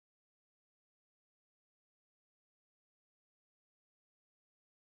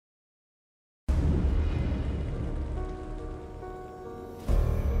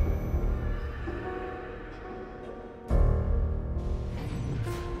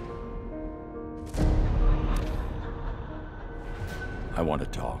I want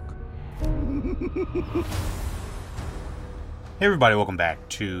to talk. Hey everybody, welcome back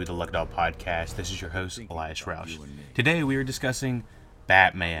to the Luck Dog Podcast. This is your host, Elias Roush. Today we are discussing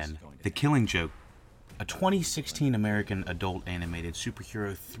Batman, The Killing Joke, a 2016 American adult animated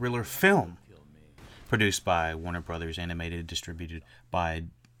superhero thriller film produced by Warner Brothers Animated, distributed by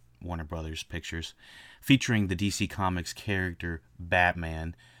Warner Brothers Pictures, featuring the DC Comics character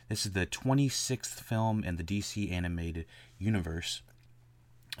Batman. This is the 26th film in the DC Animated Universe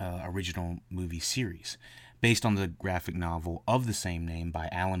original movie series, based on the graphic novel of the same name by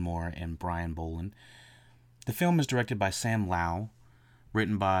Alan Moore and Brian Boland. The film is directed by Sam Lau,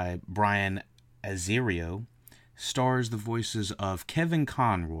 written by Brian Azzarello, stars the voices of Kevin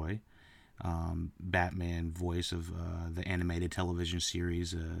Conroy, Batman voice of the animated television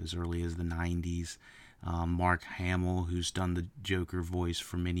series as early as the 90s, Mark Hamill, who's done the Joker voice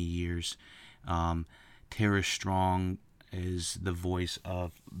for many years, Tara Strong is the voice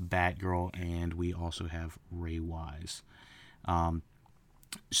of Batgirl, and we also have Ray Wise.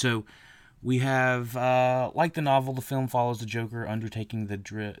 So we have, like the novel, the film follows the Joker undertaking to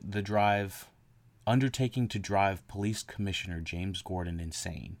drive Police Commissioner James Gordon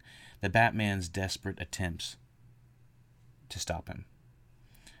insane. The Batman's desperate attempts to stop him.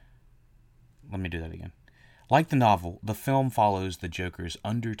 Let me do that again. Like the novel, the film follows the Joker's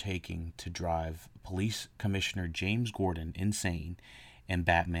undertaking to drive Police Commissioner James Gordon insane and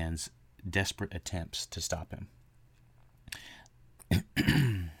Batman's desperate attempts to stop him.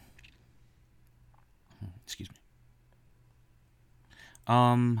 Excuse me.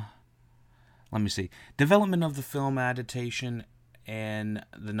 Let me see. Development of the film adaptation and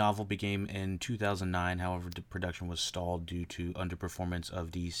the novel began in 2009. However, the production was stalled due to underperformance of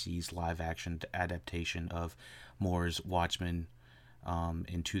DC's live-action adaptation of Moore's Watchmen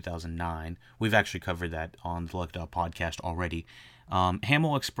in 2009. We've actually covered that on the Luck Dog podcast already.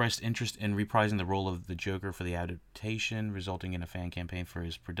 Hamill expressed interest in reprising the role of the Joker for the adaptation, resulting in a fan campaign for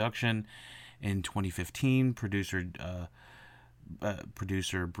his production. In 2015, producer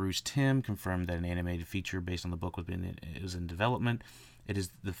Bruce Timm confirmed that an animated feature based on the book was in development. It is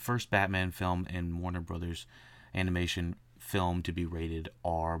the first Batman film in Warner Brothers animation film to be rated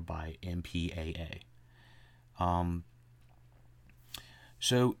R by MPAA.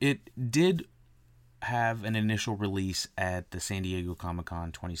 So it did have an initial release at the San Diego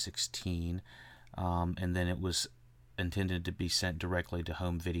Comic-Con 2016, and then it was intended to be sent directly to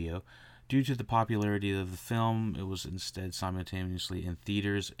home video. Due to the popularity of the film, it was instead simultaneously in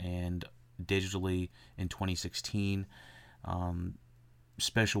theaters and digitally in 2016.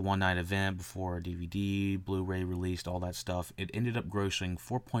 Special one-night event before a DVD, Blu-ray released, all that stuff. It ended up grossing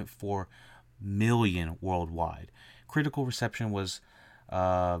 $4.4 million worldwide. Critical reception was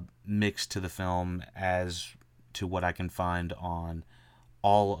mixed to the film, as to what I can find on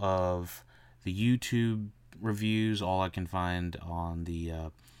all of the YouTube reviews, all I can find on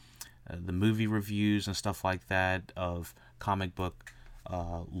the movie reviews and stuff like that of comic book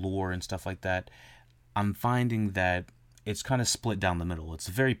lore and stuff like that. I'm finding that it's kind of split down the middle. It's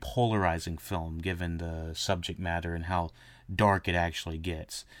a very polarizing film given the subject matter and how dark it actually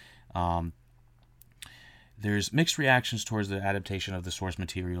gets. There's mixed reactions towards the adaptation of the source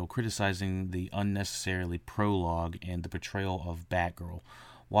material, criticizing the unnecessarily prologue and the portrayal of Batgirl,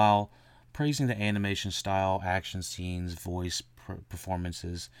 while praising the animation style, action scenes, voice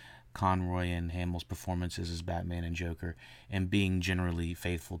performances, Conroy and Hamill's performances as Batman and Joker, and being generally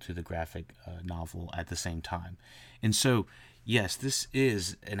faithful to the graphic novel at the same time. And so, yes, this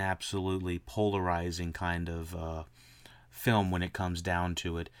is an absolutely polarizing kind of film when it comes down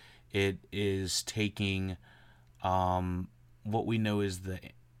to it. It is taking what we know is the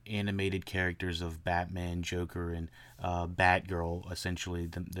animated characters of Batman, Joker, and Batgirl, essentially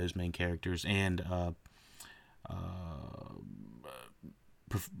those main characters, and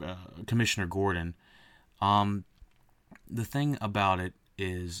Commissioner Gordon. The thing about it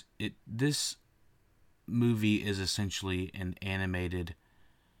is, this movie is essentially an animated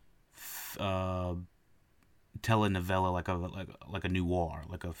telenovela, like a noir,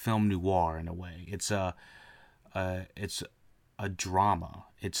 like a film noir in a way. It's a drama.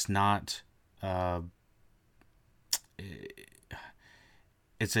 It's not.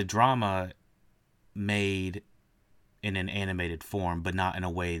 It's a drama made in an animated form, but not in a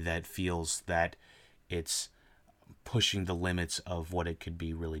way that feels that it's pushing the limits of what it could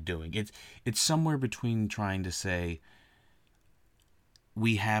be really doing. It's somewhere between trying to say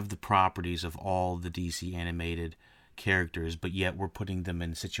we have the properties of all the DC animated characters, but yet we're putting them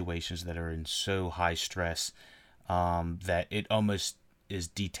in situations that are in so high stress that it almost is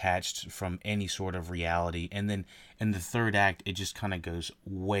detached from any sort of reality, and then in the third act it just kind of goes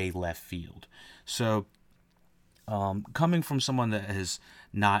way left field. So coming from someone that is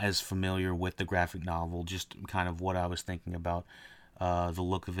not as familiar with the graphic novel, just kind of what I was thinking about the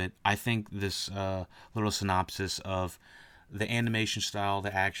look of it, I think this little synopsis of the animation style,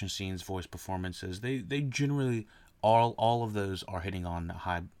 the action scenes, voice performances, they generally all of those are hitting on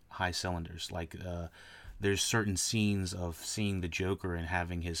high cylinders. Like there's certain scenes of seeing the Joker and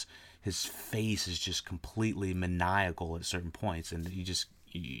having his face is just completely maniacal at certain points, and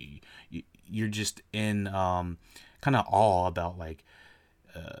you're just in kind of awe about like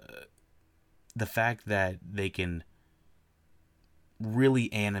the fact that they can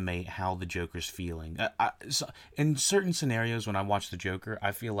really animate how the Joker's feeling. So in certain scenarios, when I watch the Joker,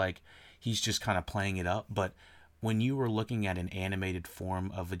 I feel like he's just kind of playing it up. But when you were looking at an animated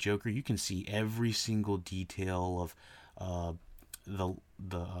form of a Joker, you can see every single detail of the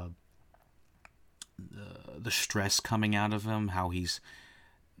stress coming out of him, how he's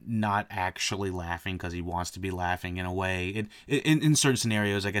not actually laughing because he wants to be laughing in a way. In certain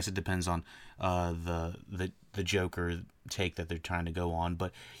scenarios, I guess it depends on the Joker take that they're trying to go on,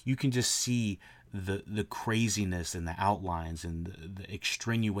 but you can just see the craziness and the outlines and the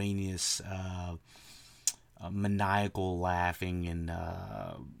extraneous maniacal laughing and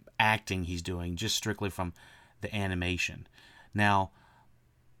acting he's doing just strictly from the animation. Now,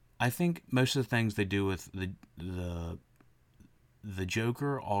 I think most of the things they do with the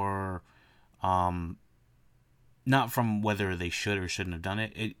Joker are not from whether they should or shouldn't have done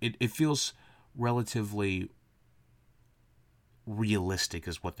it. It feels relatively realistic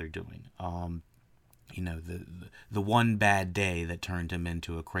is what they're doing. The one bad day that turned him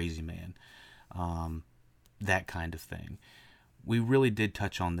into a crazy man, that kind of thing. We really did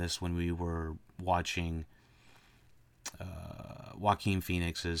touch on this when we were watching Joaquin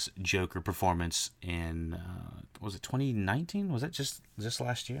Phoenix's Joker performance in was it 2019? Was that just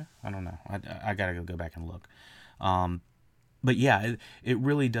last year? I don't know. I gotta go back and look. But yeah, it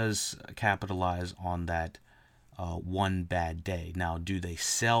really does capitalize on that one bad day. Now, do they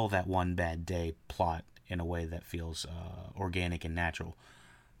sell that one bad day plot in a way that feels organic and natural?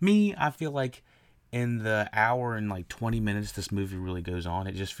 I feel like in the hour and like 20 minutes this movie really goes on,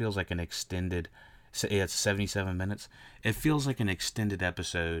 it just feels like an extended. It's 77 minutes. It feels like an extended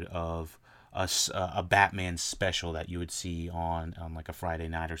episode of a Batman special that you would see on like a Friday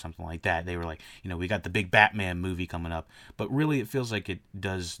night or something like that. They were like, we got the big Batman movie coming up, but really it feels like it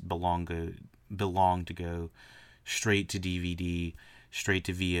does belong to go straight to DVD, straight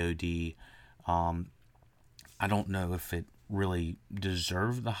to VOD. I don't know if it really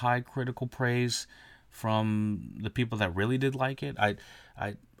deserved the high critical praise from the people that really did like it. I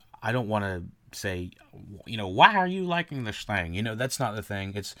don't want to say, why are you liking this thing? That's not the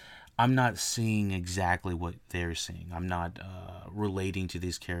thing. I'm not seeing exactly what they're seeing. I'm not relating to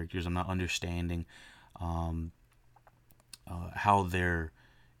these characters. I'm not understanding how they're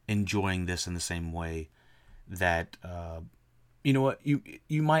enjoying this in the same way that you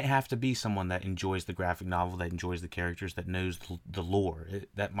might have to be someone that enjoys the graphic novel, that enjoys the characters, that knows the lore.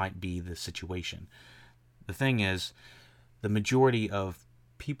 That might be the situation. The thing is, the majority of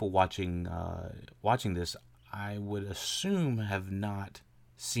people watching this, I would assume have not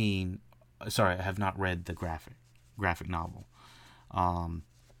read the graphic novel.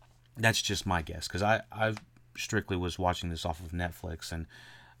 That's just my guess, because I strictly was watching this off of Netflix, and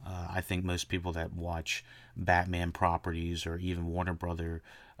I think most people that watch Batman properties or even Warner Brother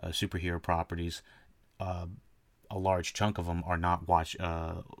superhero properties, a large chunk of them are not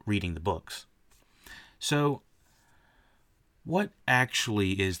reading the books. So, what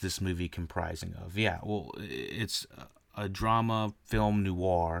actually is this movie comprising of? Yeah, well, it's a drama film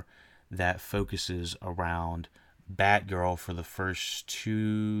noir that focuses around Batgirl for the first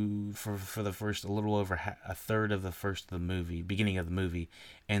a little over a third of the beginning of the movie,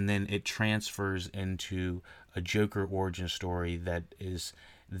 and then it transfers into a Joker origin story that is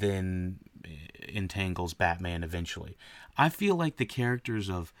then entangles Batman eventually. I feel like the characters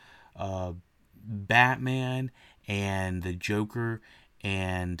of Batman and the Joker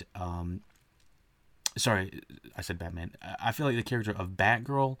and sorry, I said Batman. I feel like the character of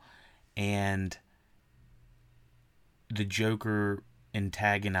Batgirl and the Joker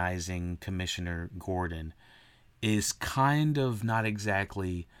antagonizing Commissioner Gordon is kind of not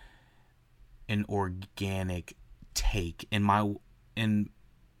exactly an organic take in my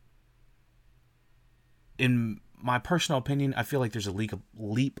personal opinion. I feel like there's a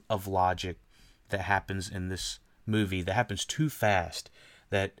leap of logic that happens in this movie that happens too fast,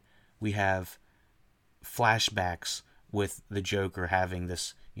 that we have flashbacks with the Joker having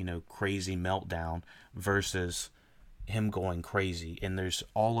this, crazy meltdown versus him going crazy. And there's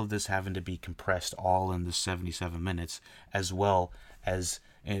all of this having to be compressed all in the 77 minutes, as well as,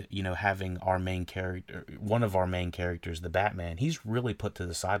 having our main character, one of our main characters, the Batman, he's really put to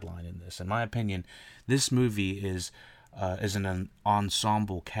the sideline in this. In my opinion, this movie is an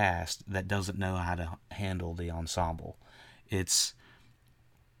ensemble cast that doesn't know how to handle the ensemble. It's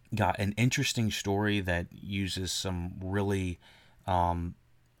got an interesting story that uses some really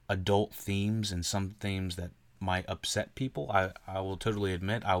adult themes and some themes that might upset people. I will totally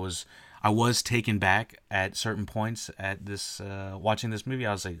admit I was taken back at certain points at this watching this movie.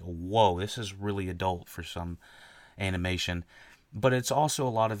 I was like, whoa, this is really adult for some animation, but it's also a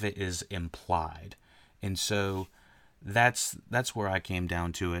lot of it is implied, and so that's where I came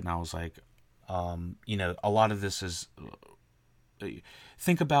down to it, and I was like, a lot of this is.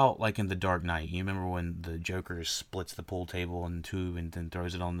 Think about like in The Dark Knight. You remember when the Joker splits the pool table in two and then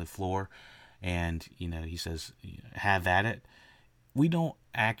throws it on the floor, and he says, "Have at it." We don't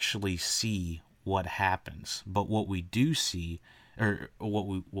actually see what happens, but what we do see, or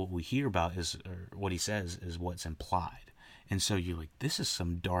what we hear about is, or what he says is what's implied. And so you're like, this is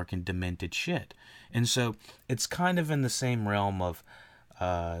some dark and demented shit. And so it's kind of in the same realm of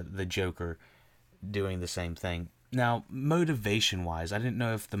the Joker doing the same thing. Now, motivation-wise, I didn't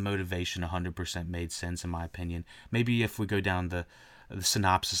know if the motivation 100% made sense, in my opinion. Maybe if we go down the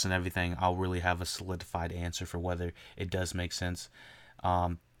synopsis and everything, I'll really have a solidified answer for whether it does make sense.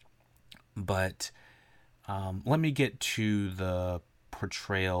 But let me get to the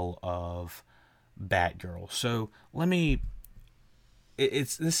portrayal of Batgirl. So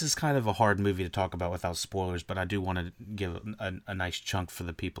this is kind of a hard movie to talk about without spoilers, but I do want to give a nice chunk for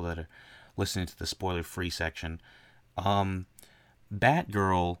the people that are listening to the spoiler-free section.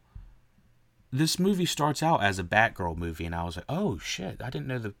 Batgirl, this movie starts out as a Batgirl movie, and I was like, oh shit, I didn't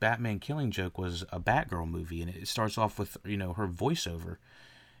know the Batman Killing Joke was a Batgirl movie, and it starts off with, her voiceover,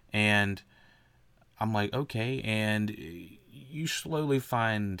 and I'm like, okay, and you slowly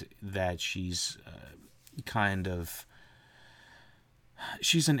find that she's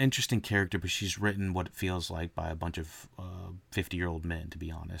she's an interesting character, but she's written what it feels like by a bunch of 50-year-old men, to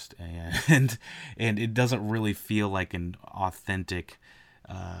be honest, and it doesn't really feel like an authentic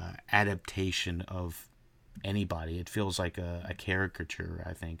adaptation of anybody. It feels like a caricature,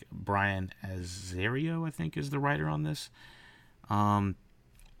 I think. Brian Azzarello, I think, is the writer on this.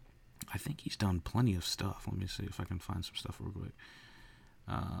 I think he's done plenty of stuff. Let me see if I can find some stuff real quick.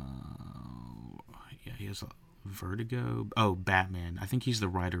 Yeah, he has Vertigo. Oh, Batman. I think he's the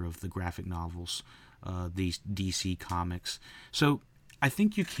writer of the graphic novels, these DC comics. So I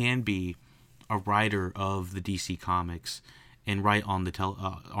think you can be a writer of the DC comics and write on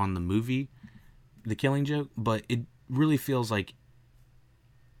the movie, The Killing Joke, but it really feels like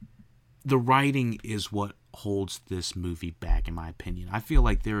the writing is what holds this movie back, in my opinion. I feel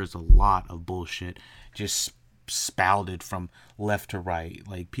like there is a lot of bullshit just spouted from left to right,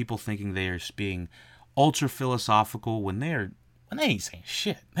 like people thinking they are being ultra philosophical when they ain't saying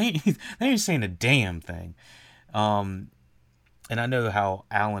shit. They ain't saying a damn thing. And I know how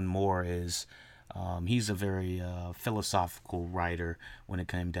Alan Moore is. He's a very philosophical writer when it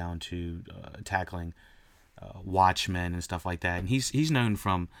came down to tackling Watchmen and stuff like that. And he's known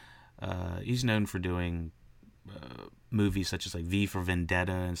for doing movies such as like V for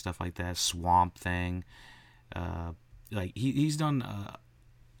Vendetta and stuff like that, Swamp Thing. Like he's done.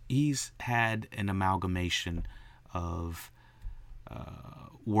 He's had an amalgamation of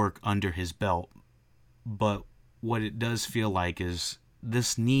work under his belt, but what it does feel like is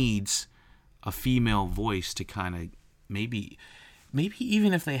this needs a female voice to kind of maybe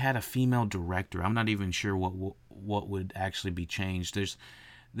even if they had a female director, I'm not even sure what would actually be changed. There's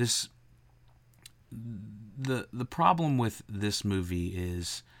this the problem with this movie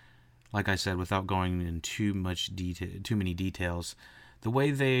is, like I said, without going into too many details, the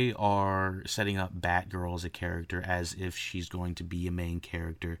way they are setting up Batgirl as a character as if she's going to be a main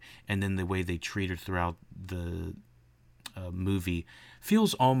character, and then the way they treat her throughout the movie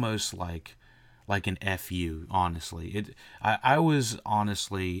feels almost like an FU, honestly. I was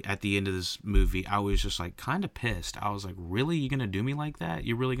honestly, at the end of this movie, I was just like kind of pissed. I was like, really? You gonna do me like that?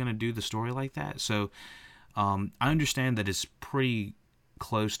 You're really gonna do the story like that? So I understand that it's pretty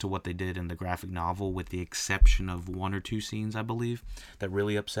close to what they did in the graphic novel, with the exception of one or two scenes, I believe, that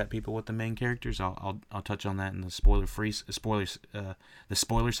really upset people with the main characters. I'll touch on that in the spoiler section,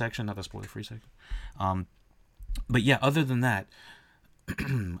 not the spoiler free section. But yeah, other than that,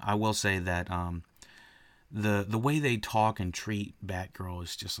 I will say that the way they talk and treat Batgirl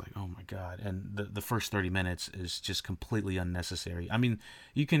is just like, oh my god. And the first 30 minutes is just completely unnecessary. I mean,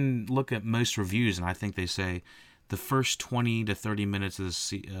 you can look at most reviews, and I think they say the first 20 to 30 minutes of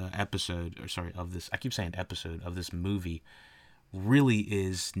this I keep saying episode of this movie really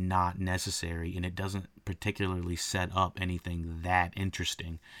is not necessary, and it doesn't particularly set up anything that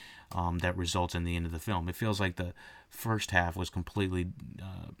interesting that results in the end of the film. It feels like the first half was completely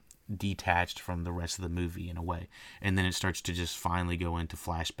detached from the rest of the movie in a way, and then it starts to just finally go into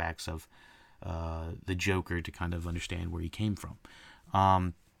flashbacks of the Joker to kind of understand where he came from.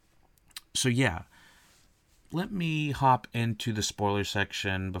 So yeah, let me hop into the spoiler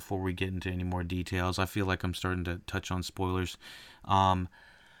section before we get into any more details. I feel like I'm starting to touch on spoilers.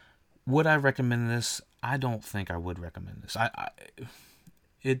 Would I recommend this? I don't think I would recommend this.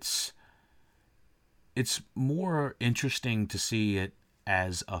 It's more interesting to see it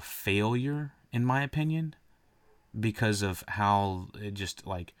as a failure, in my opinion, because of how it just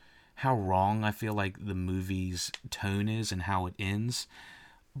like how wrong I feel like the movie's tone is and how it ends.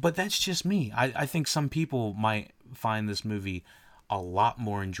 But that's just me. I think some people might find this movie a lot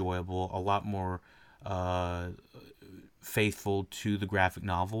more enjoyable, a lot more faithful to the graphic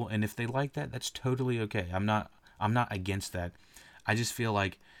novel, and if they like that, that's totally okay. I'm not against that. I just feel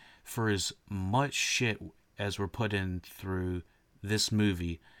like for as much shit as we're put in through this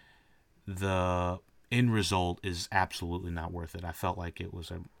movie, the end result is absolutely not worth it. I felt like it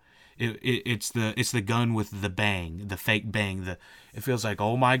was it's the gun with the bang, the fake bang. It feels like,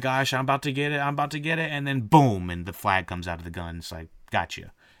 oh my gosh, I'm about to get it, and then boom, and the flag comes out of the gun. It's like,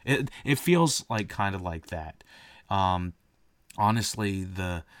 gotcha. It feels like kind of like that. Honestly,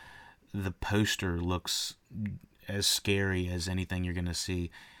 the poster looks as scary as anything you're gonna see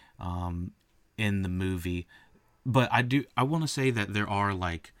in the movie. But I want to say that there are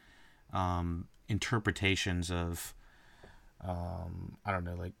like interpretations of I don't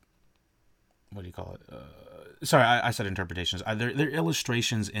know, like, what do you call it? Sorry, I said interpretations. There are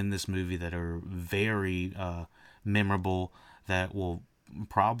illustrations in this movie that are very memorable, that will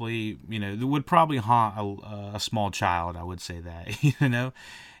probably, would probably haunt a small child. I would say that,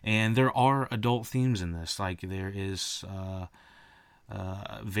 and there are adult themes in this. Like, there is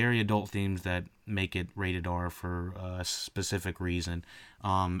very adult themes that make it rated R for a specific reason.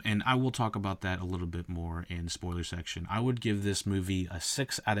 And I will talk about that a little bit more in the spoiler section. I would give this movie a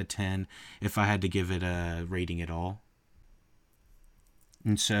 6 out of 10 if I had to give it a rating at all.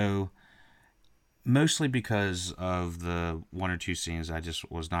 And so, mostly because of the one or two scenes I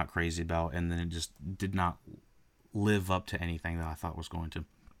just was not crazy about, and then it just did not live up to anything that I thought was going to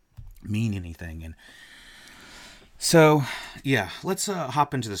mean anything. And so, yeah, let's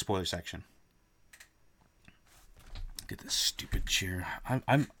hop into the spoiler section. Get this stupid chair.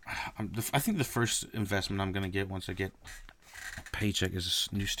 I think the first investment I'm gonna get once I get a paycheck is this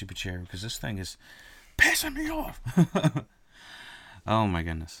new stupid chair, because this thing is pissing me off. Oh my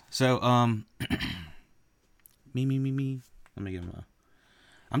goodness. So me. Let me give him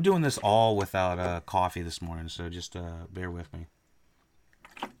I'm doing this all without coffee this morning, so just bear with me.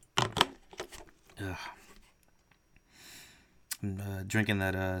 Ugh. I'm drinking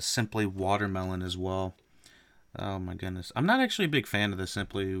that Simply Watermelon as well. Oh my goodness. I'm not actually a big fan of the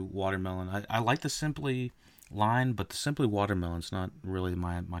Simply Watermelon. I like the Simply line, but the Simply Watermelon's not really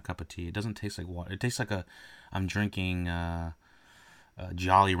my cup of tea. It doesn't taste like water. It tastes like I'm drinking a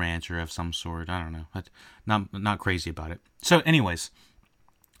Jolly Rancher of some sort. I don't know. Not crazy about it. So anyways,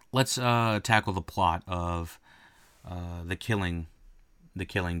 let's tackle the plot of the Killing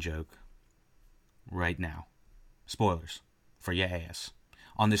Joke right now. Spoilers for your ass.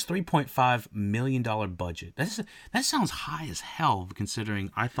 On this $3.5 million budget. That sounds high as hell, considering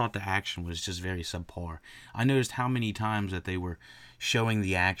I thought the action was just very subpar. I noticed how many times that they were showing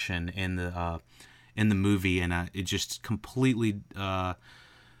the action in the movie, and it just completely it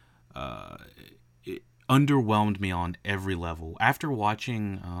underwhelmed me on every level. After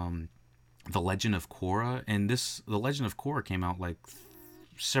watching The Legend of Korra, and The Legend of Korra came out like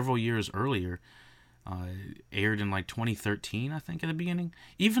several years earlier. Aired in like 2013, I think, at the beginning.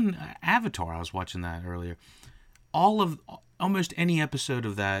 Even Avatar, I was watching that earlier. Almost any episode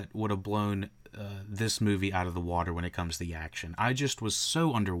of that would have blown this movie out of the water when it comes to the action. I just was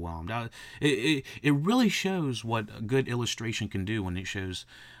so underwhelmed. It really shows what a good illustration can do when it shows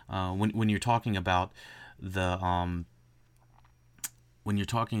when you're talking about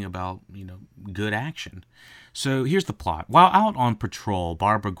good action. So here's the plot. While out on patrol,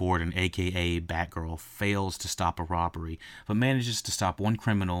 Barbara Gordon, aka Batgirl, fails to stop a robbery, but manages to stop one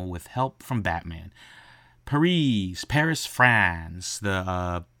criminal with help from Batman. Paris, France,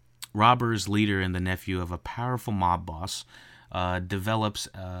 the robbers leader and the nephew of a powerful mob boss, develops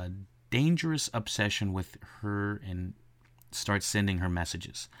a dangerous obsession with her and starts sending her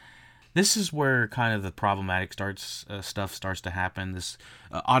messages. This is where kind of the problematic stuff starts to happen. This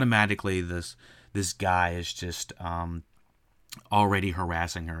automatically this guy is just already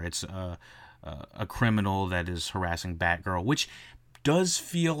harassing her. It's a criminal that is harassing Batgirl, which does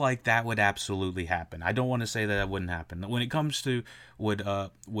feel like that would absolutely happen. I don't want to say that wouldn't happen. When it comes to would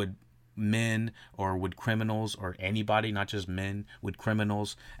men or would criminals or anybody, not just men, would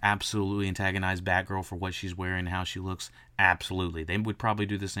criminals absolutely antagonize Batgirl for what she's wearing and how she looks? Absolutely. They would probably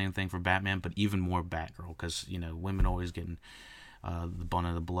do the same thing for Batman, but even more Batgirl, because, you know, women always getting the butt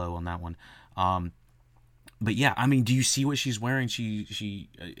of the blow on that one. But yeah, I mean, do you see what she's wearing? She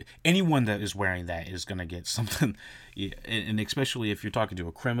anyone that is wearing that is gonna get something, and especially if you're talking to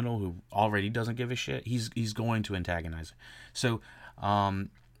a criminal who already doesn't give a shit, he's going to antagonize her. So,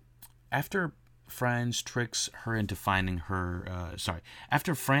 after Franz tricks her into finding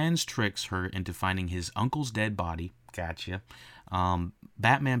his uncle's dead body, gotcha.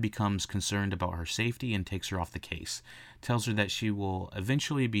 Batman becomes concerned about her safety and takes her off the case. Tells her that she will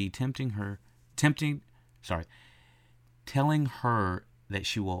eventually be tempting her to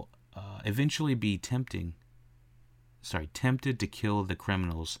kill the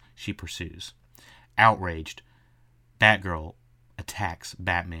criminals she pursues. Outraged, Batgirl attacks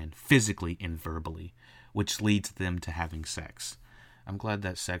Batman physically and verbally, which leads them to having sex. I'm glad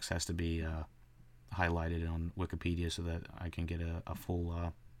that sex has to be highlighted on Wikipedia so that I can get a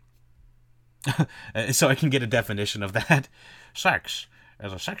full so I can get a definition of that. Sex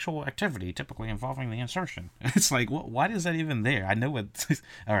as a sexual activity typically involving the insertion. It's like, why is that even there? I know what.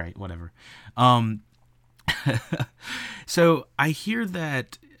 All right, whatever. So I hear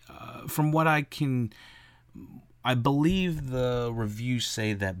that from what I believe the reviews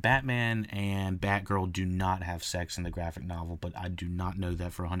say that Batman and Batgirl do not have sex in the graphic novel, but I do not know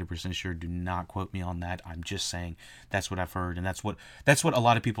that for 100% sure. Do not quote me on that. I'm just saying that's what I've heard, and that's what a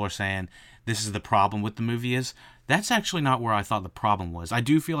lot of people are saying. This is the problem with the movie is. That's actually not where I thought the problem was. I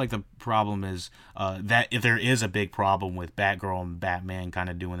do feel like the problem is that if there is a big problem with Batgirl and Batman kind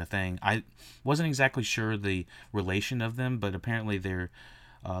of doing the thing. I wasn't exactly sure the relation of them, but apparently they're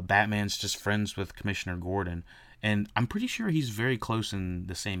Batman's just friends with Commissioner Gordon. And I'm pretty sure he's very close in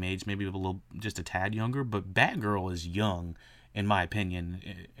the same age, maybe just a tad younger. But Batgirl is young, in my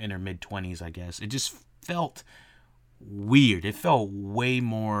opinion, in her mid-20s, I guess. It just felt weird. It felt way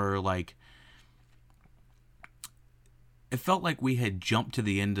more like... It felt like we had jumped to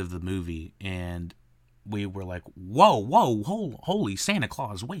the end of the movie, and we were like, whoa, holy Santa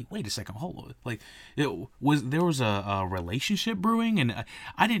Claus, wait a second, hold on. Like, there was a relationship brewing, and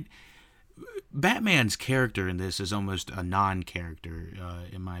I didn't... Batman's character in this is almost a non-character,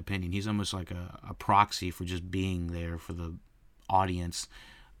 in my opinion. He's almost like a proxy for just being there for the audience.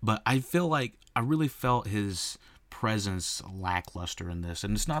 But I feel like I really felt his presence lackluster in this.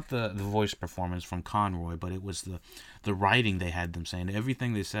 And it's not the voice performance from Conroy, but it was the writing they had them saying.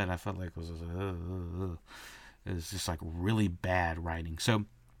 Everything they said, I felt like was just like really bad writing. So,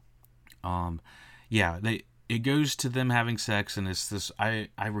 yeah, it goes to them having sex, and it's this. I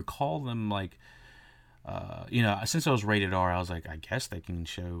recall them like, since I was rated R, I was like, I guess they can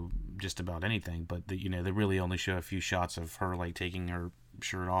show just about anything, but they really only show a few shots of her like taking her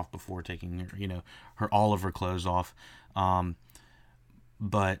shirt off before taking her all of her clothes off,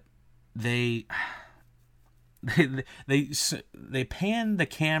 but they pan the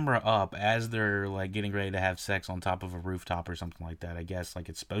camera up as they're like getting ready to have sex on top of a rooftop or something like that. I guess like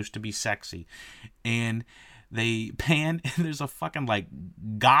it's supposed to be sexy, and they pan and there's a fucking like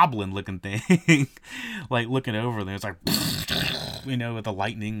goblin looking thing like looking over there. It's like with the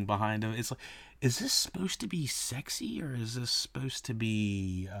lightning behind him. It's like, is this supposed to be sexy or is this supposed to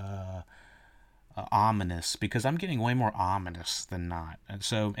be ominous? Because I'm getting way more ominous than not. And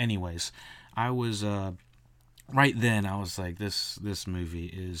so anyways, I was right then I was like, this movie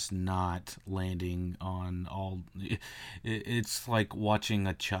is not landing on all. It's like watching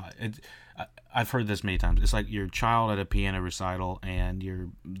a child. I've heard this many times. It's like your child at a piano recital, and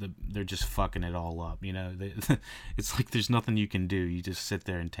they're just fucking it all up. It's like there's nothing you can do. You just sit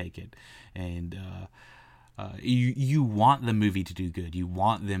there and take it, and you want the movie to do good. You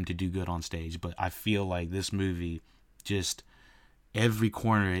want them to do good on stage, but I feel like this movie just every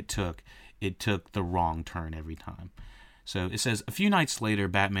corner it took the wrong turn every time. So it says a few nights later,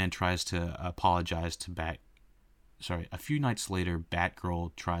 Batgirl tries to apologize to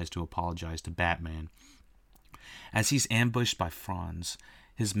Batman as he's ambushed by Franz,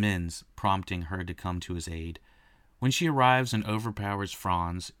 his men prompting her to come to his aid. When she arrives and overpowers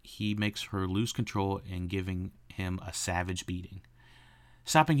Franz, he makes her lose control and giving him a savage beating.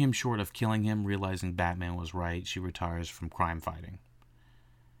 Stopping him short of killing him, realizing Batman was right, she retires from crime fighting.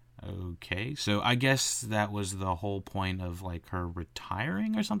 Okay, so I guess that was the whole point of like her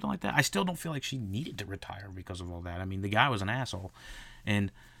retiring or something like that. I still don't feel like she needed to retire because of all that. I mean, the guy was an asshole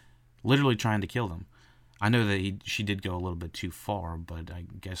and literally trying to kill them. I know that she did go a little bit too far, but I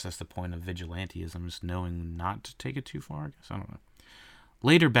guess that's the point of vigilantism, is knowing not to take it too far. I guess, I don't know.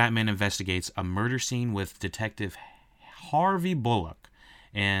 Later, Batman investigates a murder scene with Detective Harvey Bullock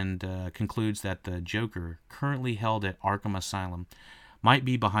and concludes that the Joker, currently held at Arkham Asylum, might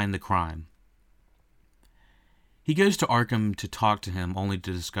be behind the crime. He goes to Arkham to talk to him, only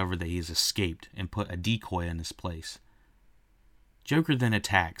to discover that he has escaped and put a decoy in his place. Joker then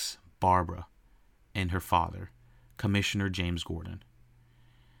attacks Barbara and her father, Commissioner James Gordon.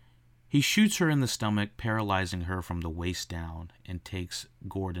 He shoots her in the stomach, paralyzing her from the waist down, and takes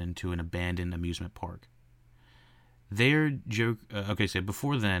Gordon to an abandoned amusement park. There,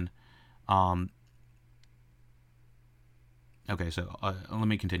 before then, let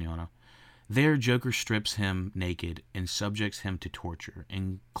me continue on. There, Joker strips him naked and subjects him to torture,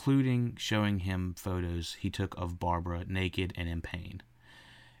 including showing him photos he took of Barbara naked and in pain.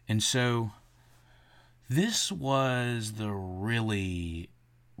 And so, this was the really,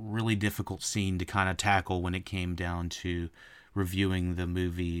 really difficult scene to kind of tackle when it came down to reviewing the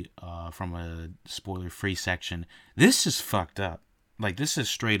movie from a spoiler-free section. This is fucked up. Like, this is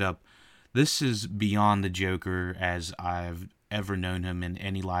straight up, this is beyond the Joker as I've ever known him in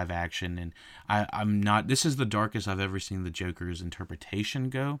any live action, and I'm not, this is the darkest I've ever seen the Joker's interpretation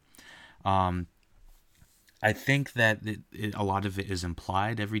go. I think that a lot of it is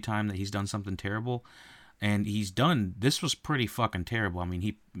implied every time that he's done something terrible, and this was pretty fucking terrible. I mean,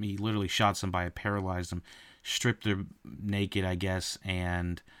 he literally shot somebody, paralyzed them, stripped her naked, I guess,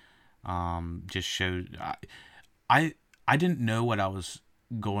 and just showed, I didn't know what I was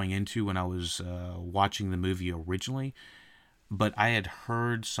going into when I was watching the movie originally, but I had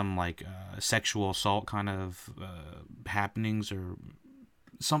heard some like sexual assault kind of happenings, or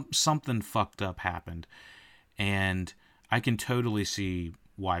something fucked up happened, and I can totally see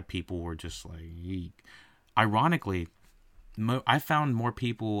why people were just like, eek. Ironically, I found more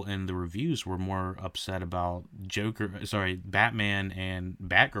people in the reviews were more upset about Batman and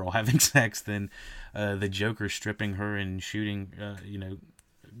Batgirl having sex than the Joker stripping her and shooting,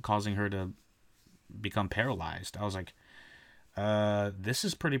 causing her to become paralyzed. I was like, this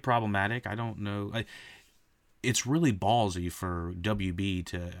is pretty problematic. I don't know. It's really ballsy for WB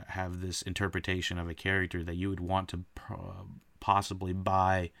to have this interpretation of a character that you would want to possibly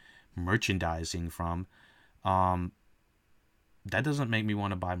buy merchandising from. That doesn't make me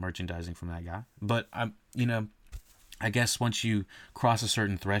want to buy merchandising from that guy. But I guess once you cross a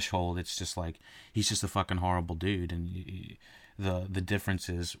certain threshold, it's just like, he's just a fucking horrible dude, and the difference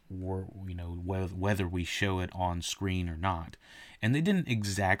is, whether we show it on screen or not. And they didn't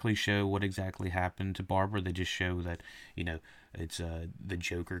exactly show what exactly happened to Barbara. They just show that, it's the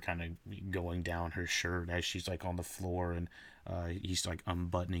Joker kind of going down her shirt as she's like on the floor, and he's like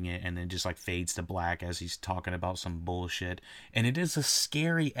unbuttoning it, and then just like fades to black as he's talking about some bullshit. And it is a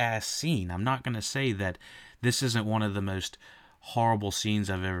scary ass scene. I'm not going to say that this isn't one of the most horrible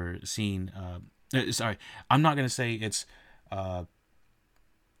scenes I've ever seen. I'm not going to say it's a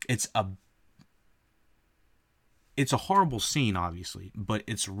horrible scene, obviously, but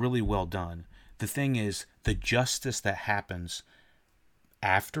it's really well done. The thing is, the justice that happens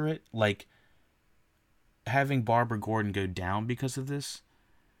after it, like having Barbara Gordon go down because of this,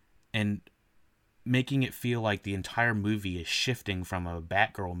 and making it feel like the entire movie is shifting from a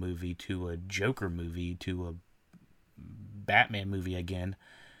Batgirl movie to a Joker movie to a Batman movie again.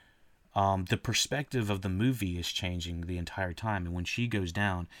 The perspective of the movie is changing the entire time, and when she goes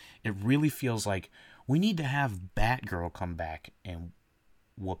down, it really feels like we need to have Batgirl come back and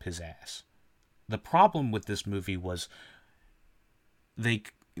whoop his ass. The problem with this movie was they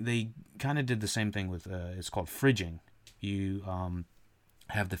kind of did the same thing with it's called fridging. You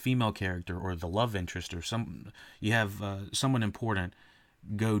have the female character or the love interest, or you have someone important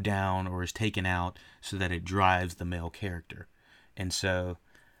go down or is taken out so that it drives the male character. And so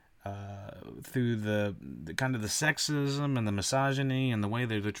through the kind of the sexism and the misogyny and the way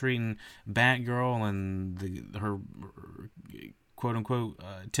they're treating Batgirl and her quote unquote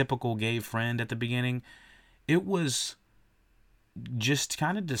typical gay friend at the beginning, it was just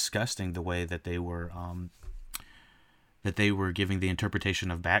kind of disgusting the way that they were that they were giving the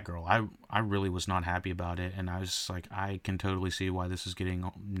interpretation of Batgirl. I really was not happy about it, and I was just like, I can totally see why this is getting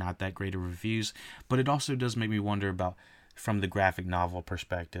not that great of reviews, but it also does make me wonder about, from the graphic novel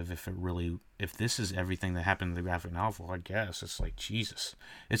perspective, if this is everything that happened in the graphic novel. I guess it's like, Jesus,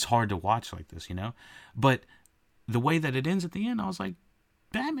 it's hard to watch like this, But the way that it ends at the end, I was like,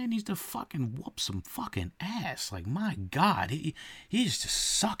 Batman needs to fucking whoop some fucking ass. Like, my God, he's just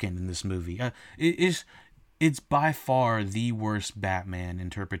sucking in this movie. It's by far the worst Batman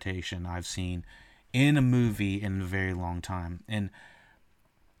interpretation I've seen in a movie in a very long time. And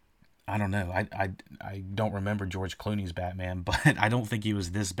I don't know. I don't remember George Clooney's Batman, but I don't think he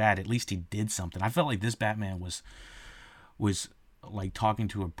was this bad. At least he did something. I felt like this Batman was like talking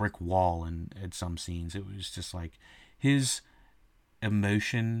to a brick wall at some scenes. It was just like his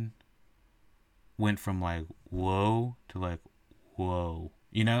emotion went from like whoa to like whoa.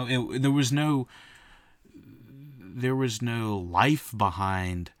 There was no life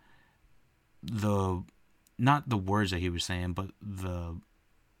behind not the words that he was saying, but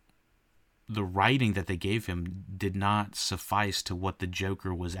the writing that they gave him did not suffice to what the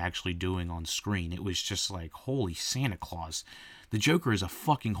Joker was actually doing on screen. It was just like, holy Santa Claus. The Joker is a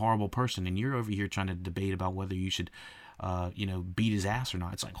fucking horrible person, and you're over here trying to debate about whether you should, beat his ass or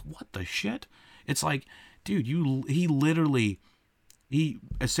not. It's like, what the shit? It's like, dude, he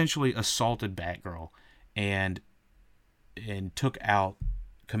essentially assaulted Batgirl and took out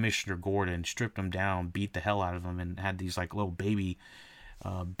Commissioner Gordon, stripped him down, beat the hell out of him, and had these like little baby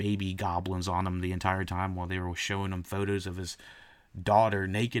goblins on him the entire time while they were showing him photos of his daughter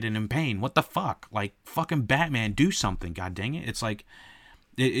naked and in pain. What the fuck? Like, fucking Batman, do something, god dang it. It's like,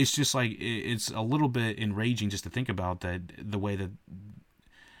 it's just like, it's a little bit enraging just to think about that, the way that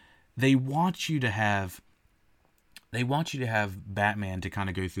they want you to have Batman to kind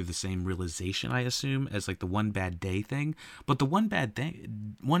of go through the same realization, I assume, as like the one bad day thing. But the one bad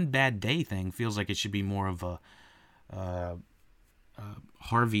day thing feels like it should be more of a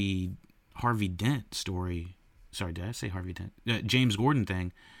Harvey Dent story. Sorry, did I say Harvey Dent? James Gordon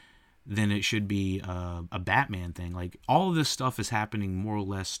thing. Then it should be a Batman thing. Like, all of this stuff is happening more or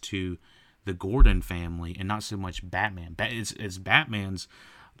less to the Gordon family and not so much Batman. It's Batman's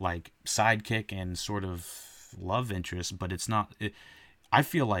like sidekick and sort of love interest, but it's not. I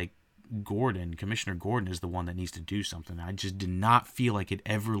feel like Commissioner Gordon is the one that needs to do something. I just did not feel like it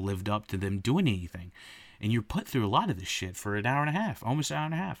ever lived up to them doing anything. And you're put through a lot of this shit for an hour and a half, almost an hour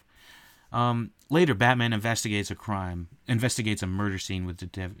and a half. Later, Batman investigates a murder scene with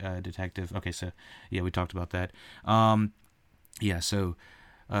detective. Okay, so yeah, we talked about that. The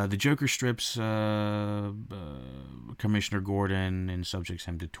Joker strips Commissioner Gordon and subjects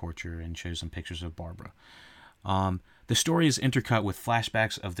him to torture and shows him pictures of Barbara. The story is intercut with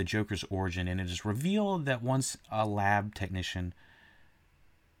flashbacks of the Joker's origin, and it is revealed that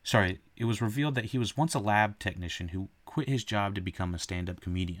it was revealed that he was once a lab technician who quit his job to become a stand-up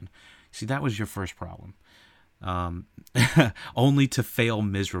comedian. See, that was your first problem. Only to fail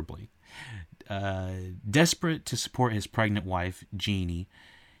miserably. Desperate to support his pregnant wife, Jeannie,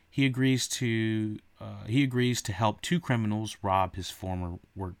 he agrees to help two criminals rob his former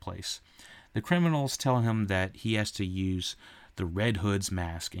workplace. The criminals tell him that he has to use the Red Hood's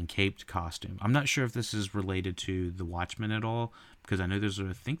mask and caped costume. I'm not sure if this is related to the Watchmen at all, because I know there's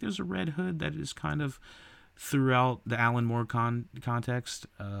a Red Hood that is kind of throughout the Alan Moore context.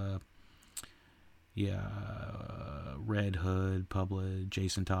 Red Hood,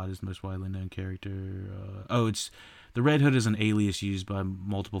 Jason Todd is the most widely known character. The Red Hood is an alias used by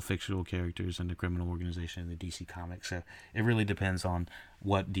multiple fictional characters in the criminal organization in the DC Comics. So it really depends on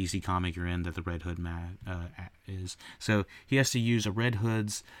what DC comic you're in that the Red Hood is. So he has to use a Red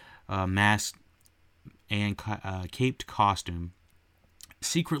Hood's mask and caped costume,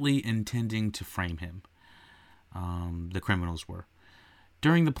 secretly intending to frame him. The criminals were.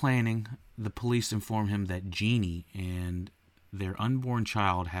 During the planning, the police inform him that Jeannie and their unborn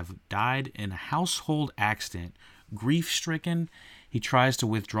child have died in a household accident. Grief-stricken, he tries to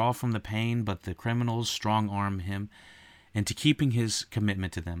withdraw from the pain, but the criminals strong-arm him into keeping his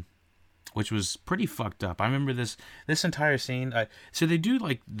commitment to them, which was pretty fucked up. I remember this entire scene. So they do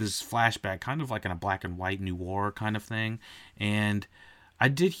like this flashback, kind of like in a black and white noir kind of thing, and I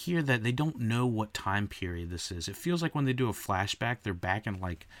did hear that they don't know what time period this is. It feels like when they do a flashback, they're back in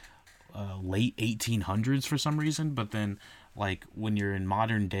like late 1800s for some reason, but then like when you're in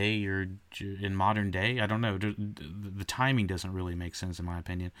modern day, I don't know. The timing doesn't really make sense in my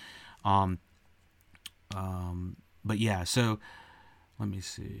opinion. But yeah, so let me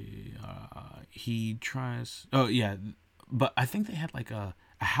see. He tries. Oh yeah, but I think they had like a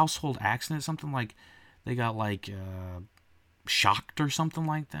household accident, something like they got like shocked or something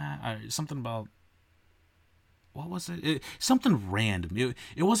like that. Something about, what was it? Something random.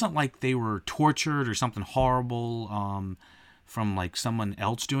 It wasn't like they were tortured or something horrible from like someone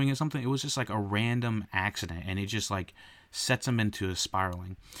else doing it. Something. It was just like a random accident, and it just like sets them into a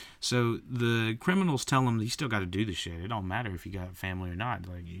spiraling. So the criminals tell him, you still got to do this shit. It don't matter if you got family or not.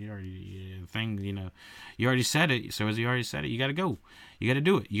 Like, you already said it. So as he already said it, you got to go. You got to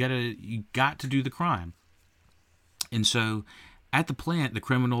do it. You got to do the crime. And so at the plant, the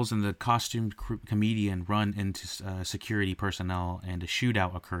criminals and the costumed comedian run into security personnel, and a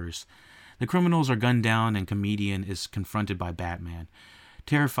shootout occurs. The criminals are gunned down, and comedian is confronted by Batman.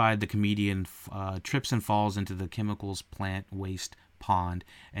 Terrified, the comedian trips and falls into the chemicals plant waste pond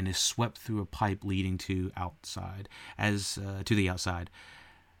and is swept through a pipe leading to the outside.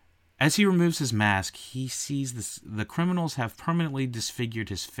 As he removes his mask, he sees the criminals have permanently disfigured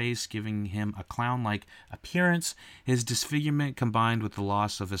his face, giving him a clown-like appearance. His disfigurement, combined with the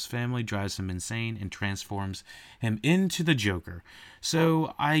loss of his family, drives him insane and transforms him into the Joker.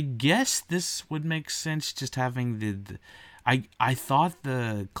 So I guess this would make sense, just having I thought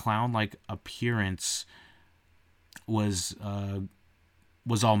the clown-like appearance was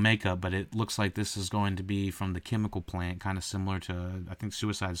all makeup, but it looks like this is going to be from the chemical plant, kind of similar to, I think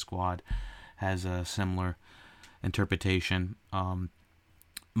Suicide Squad has a similar interpretation.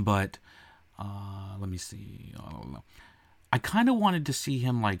 But let me see. I kind of wanted to see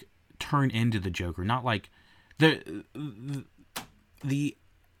him like turn into the Joker, not like the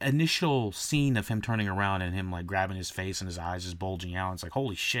initial scene of him turning around and him like grabbing his face and his eyes just bulging out. It's like,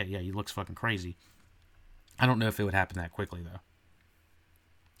 holy shit, yeah, he looks fucking crazy. I don't know if it would happen that quickly though,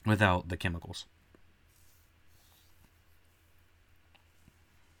 without the chemicals.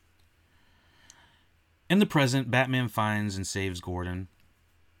 In the present, Batman finds and saves Gordon,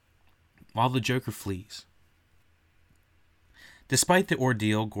 while the Joker flees. Despite the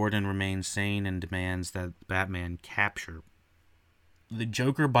ordeal, Gordon remains sane and demands that Batman capture the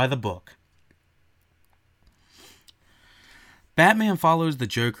Joker by the book. Batman follows the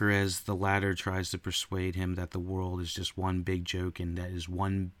Joker as the latter tries to persuade him that the world is just one big joke, and that his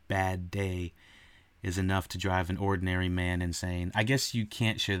one bad day is enough to drive an ordinary man insane. I guess you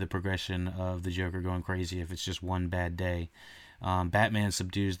can't show the progression of the Joker going crazy if it's just one bad day. Batman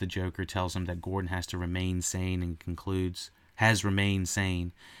subdues the Joker, tells him that Gordon has to remain sane, and has remained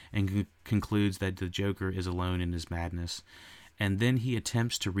sane, and concludes that the Joker is alone in his madness. And then he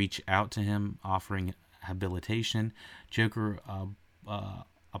attempts to reach out to him, offering habilitation. Joker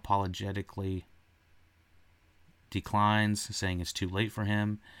apologetically declines, saying it's too late for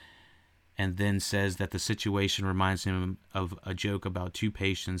him, and then says that the situation reminds him of a joke about two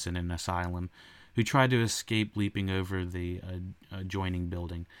patients in an asylum who tried to escape leaping over the adjoining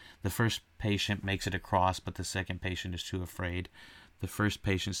building. The first patient makes it across, but the second patient is too afraid. The first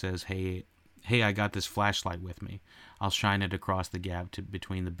patient says, Hey, I got this flashlight with me. I'll shine it across the gap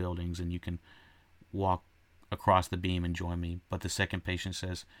between the buildings, and you can walk across the beam and join me. But the second patient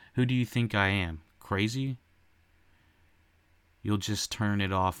says, who do you think I am? Crazy? You'll just turn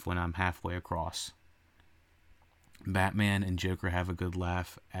it off when I'm halfway across. Batman and Joker have a good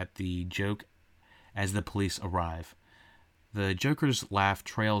laugh at the joke as the police arrive. The Joker's laugh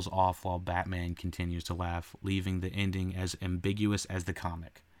trails off while Batman continues to laugh, leaving the ending as ambiguous as the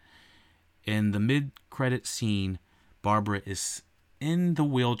comic. In the mid-credit scene, Barbara is in the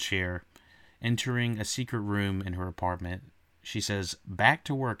wheelchair, entering a secret room in her apartment. She says, back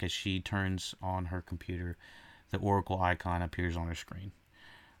to work, as she turns on her computer. The Oracle icon appears on her screen.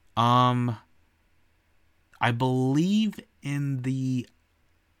 I believe in the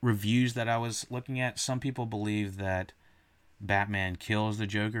reviews that I was looking at, some people believe that Batman kills the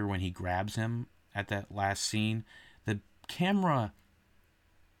Joker when he grabs him at that last scene. The camera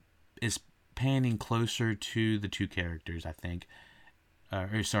is panning closer to the two characters, I think.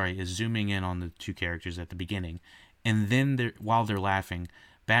 Is zooming in on the two characters at the beginning. And then while they're laughing,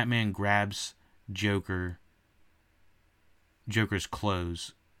 Batman grabs Joker's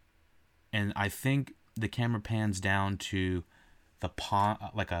clothes. And I think the camera pans down to the pond,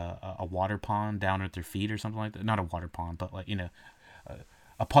 like a water pond down at their feet or something like that. Not a water pond, but like,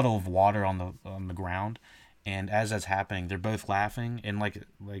 a puddle of water on the ground. And as that's happening, they're both laughing, and like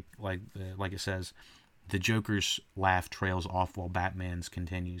it says, the Joker's laugh trails off while Batman's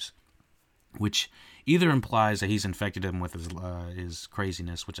continues, which either implies that he's infected him with his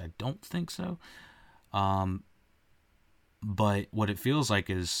craziness, which I don't think so. But what it feels like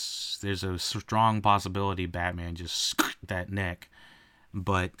is there's a strong possibility Batman just that neck,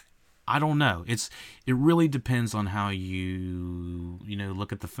 but I don't know. It really depends on how you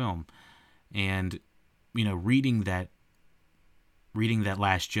look at the film, and reading that reading that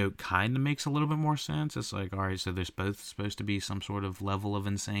last joke kind of makes a little bit more sense. It's like, all right, so there's both supposed to be some sort of level of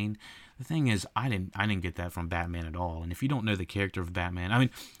insane. The thing is, I didn't get that from Batman at all. And if you don't know the character of Batman, I mean,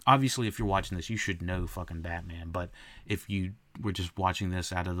 obviously, if you're watching this, you should know fucking Batman. But if you were just watching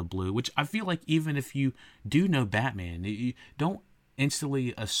this out of the blue, which I feel like even if you do know Batman, you don't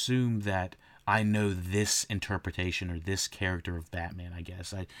instantly assume that I know this interpretation or this character of Batman. I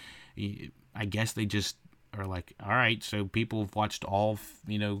guess they just are like, all right, so people have watched all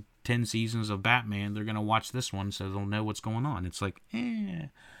 10 seasons of Batman, they're gonna watch this one, so they'll know what's going on. It's like,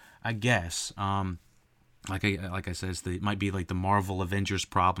 I guess. Like I said, it might be like the Marvel Avengers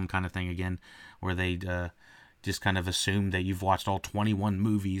problem kind of thing again, where they just kind of assume that you've watched all 21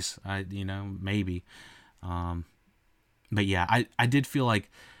 movies. Maybe. But yeah, I did feel like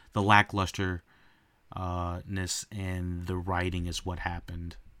the lacklusterness in the writing is what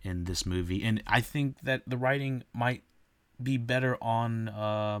happened in this movie, and I think that the writing might be better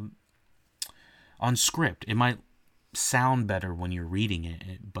on script. It might sound better when you're reading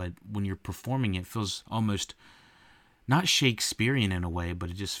it, but when you're performing it feels almost not Shakespearean in a way,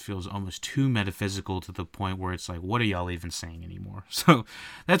 but it just feels almost too metaphysical to the point where it's like, what are y'all even saying anymore? So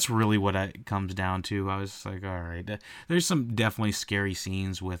that's really what it comes down to. I was like, all right, there's some definitely scary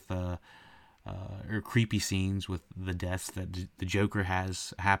scenes with or creepy scenes with the deaths that the Joker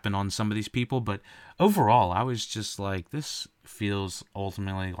has happen on some of these people, but overall I was just like, this feels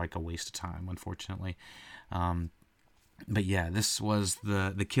ultimately like a waste of time, unfortunately. But yeah, this was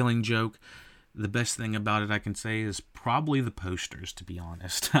the Killing Joke. The best thing about it I can say is probably the posters, to be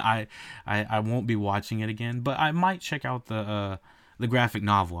honest. I won't be watching it again, but I might check out the graphic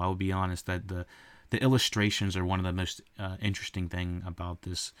novel. I will be honest that the illustrations are one of the most interesting thing about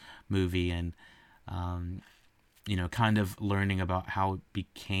this movie, and kind of learning about how it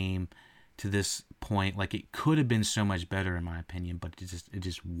became to this point. Like, it could have been so much better in my opinion, but it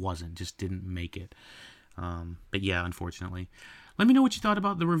just wasn't. Just didn't make it. But yeah, unfortunately. Let me know what you thought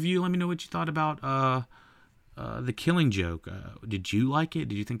about the review. Let me know what you thought about the Killing Joke. Did you like it?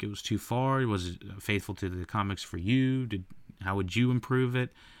 Did you think it was too far? Was it faithful to the comics for you? How would you improve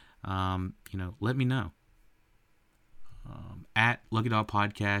it? Let me know. At Lucky Dog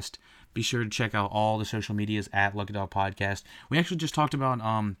Podcast. Be sure to check out all the social medias at Lucky Dog Podcast. We actually just talked about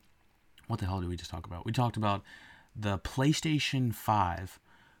what the hell did we just talk about? We talked about the PlayStation 5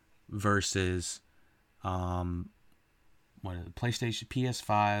 versus PlayStation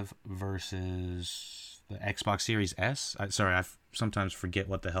PS5 versus the Xbox Series S. I sometimes forget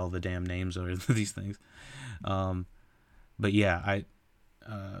what the hell the damn names are of these things. But yeah,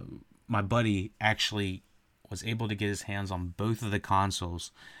 my buddy actually was able to get his hands on both of the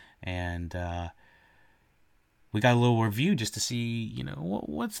consoles, and we got a little review just to see,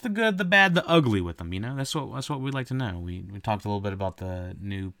 what's the good, the bad, the ugly with them. That's what we'd like to know. We talked a little bit about the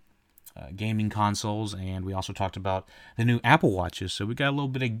new gaming consoles, and we also talked about the new Apple Watches. So we got a little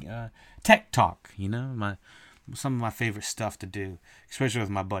bit of tech talk. Some of my favorite stuff to do, especially with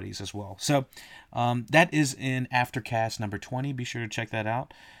my buddies as well. So that is in Aftercast number 20. Be sure to check that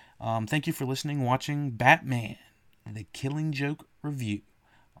out. Thank you for listening, watching Batman, the Killing Joke review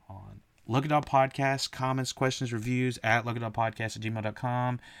on Lucky Dog Podcast. Comments, questions, reviews at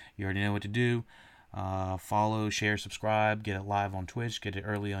luckydogpodcast@gmail.com. You already know what to do. Follow, share, subscribe. Get it live on Twitch. Get it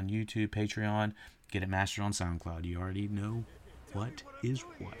early on YouTube, Patreon. Get it mastered on SoundCloud. You already know what is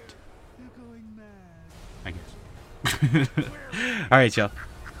what. I guess. All right, y'all.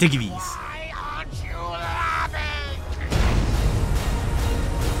 Take it easy. Why aren't you laughing?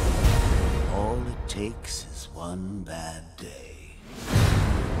 All it takes is one bad day.